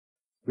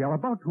We are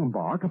about to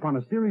embark upon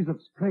a series of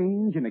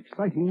strange and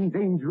exciting,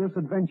 dangerous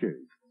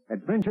adventures.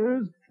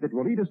 Adventures that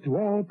will lead us to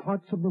all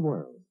parts of the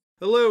world.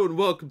 Hello and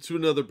welcome to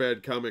another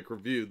Bad Comic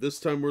Review. This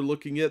time we're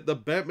looking at the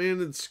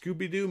Batman and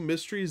Scooby-Doo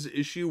Mysteries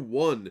Issue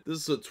 1.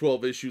 This is a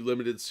 12-issue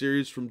limited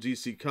series from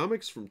DC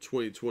Comics from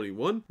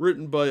 2021,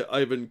 written by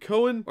Ivan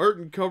Cohen, art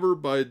and cover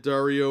by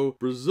Dario,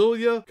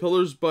 Brizuela,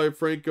 colors by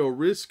Franco,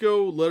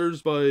 Riesco,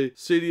 letters by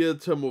Saida,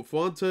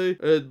 Temofonte,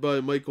 and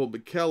by Michael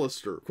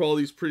McAllister.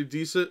 Quality's pretty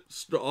decent,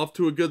 off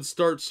to a good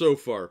start so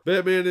far.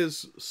 Batman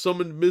has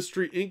summoned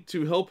Mystery Inc.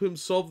 to help him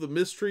solve the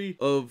mystery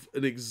of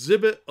an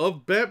exhibit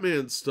of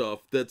Batman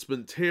stuff that's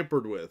been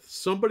tampered with.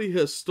 Somebody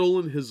has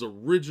stolen his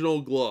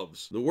original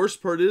gloves. The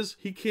worst part is,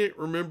 he can't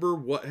remember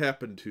what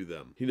happened to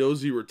them. He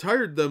knows he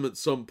retired them at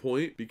some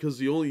point because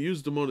he only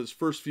used them on his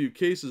first few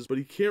cases, but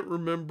he can't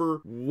remember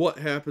what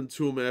happened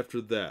to him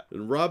after that.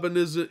 And Robin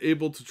isn't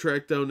able to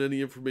track down any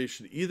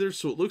information either,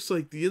 so it looks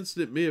like the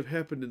incident may have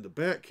happened in the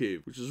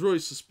Batcave, which is really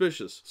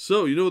suspicious.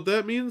 So, you know what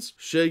that means?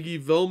 Shaggy,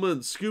 Velma,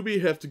 and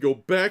Scooby have to go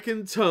back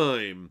in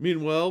time.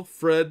 Meanwhile,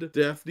 Fred,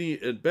 Daphne,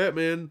 and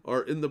Batman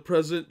are in the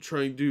present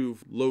trying to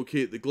locate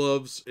the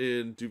gloves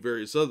and do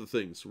various other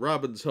things.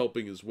 Robin's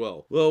helping as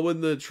well. Well,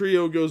 when the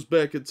trio goes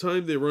back in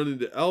time, they run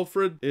into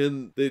Alfred,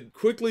 and they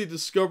quickly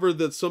discover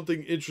that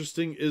something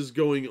interesting is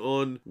going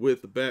on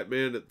with the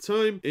Batman at the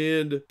time,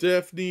 and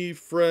Daphne,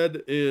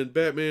 Fred, and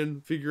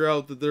Batman figure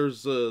out that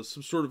there's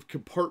some sort of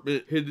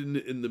compartment hidden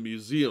in the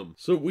museum.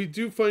 So we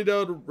do find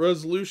out a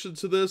resolution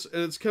to this,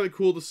 and it's kind of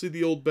cool to see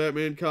the old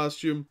Batman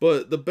costume,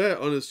 but the bat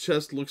on his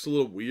chest looks a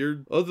little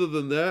weird. Other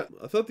than that,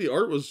 I thought the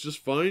art was just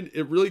fine.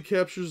 It really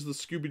captures the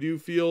Scooby-Doo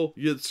feel.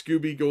 You get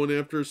Scooby going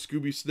after a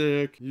Scooby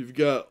snack. You've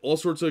got all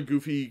sorts of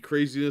goofy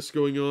craziness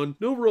going on.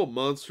 No real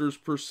monsters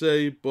per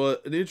se,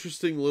 but an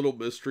interesting little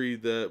mystery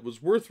that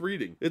was worth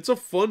reading. It's a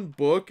fun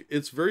book.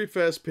 It's very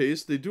fast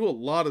paced. They do a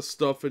lot of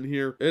stuff in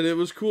here, and it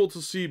was cool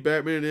to see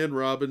Batman and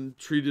Robin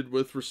treated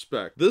with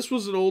respect. This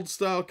was an old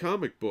style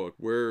comic book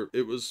where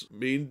it was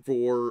made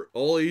for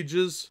all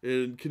ages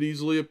and can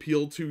easily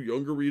appeal to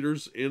younger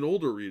readers and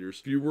older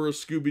readers. If you were a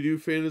Scooby-Doo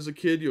fan as a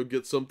kid, you'll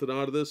get something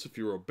out of this. If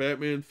you were a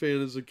Batman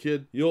fan as a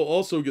kid, you'll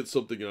also get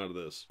something out of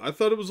this. I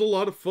thought it was a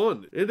lot of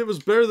fun, and it was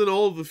better than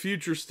all of the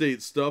Future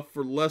State stuff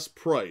for less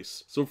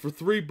price. So for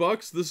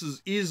 $3, this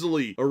is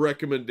easily a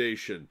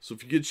recommendation. So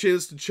if you get a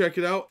chance to check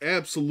it out,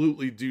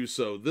 absolutely do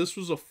so. This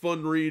was a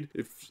fun read.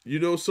 If you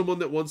know someone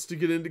that wants to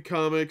get into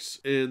comics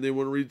and they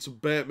want to read some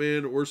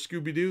Batman or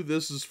Scooby-Doo,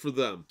 this is for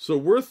them. So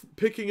worth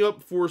picking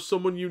up for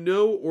someone you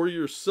know or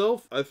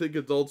yourself. I think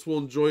adults will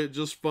enjoy it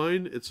just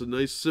fine. It's a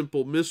nice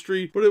simple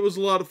mystery, but it was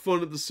a lot of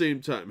fun at the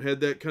same time. Had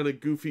that kind of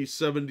goofy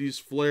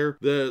 70s flair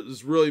that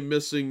is really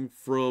missing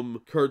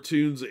from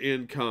cartoons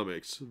and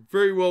comics.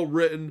 Very well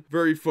written,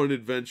 very fun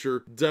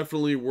adventure,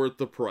 definitely worth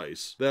the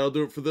price. That'll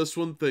do it for this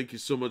one. Thank you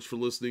so much for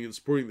listening and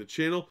supporting the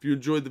channel. If you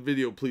enjoyed the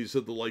video, please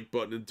hit the like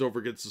button and don't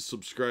forget to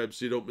subscribe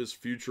so you don't miss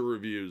future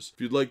reviews.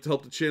 If you'd like to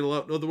help the channel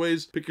out in other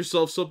ways, pick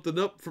yourself something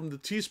up from the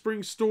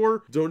Teespring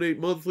store, donate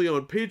monthly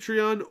on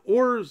Patreon,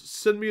 or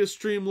send me a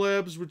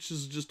Streamlabs, which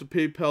is just a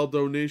PayPal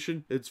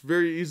donation. It's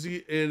very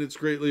easy and it's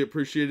greatly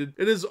appreciated.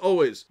 And as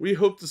always, we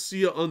hope to see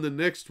you on the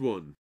next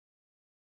one.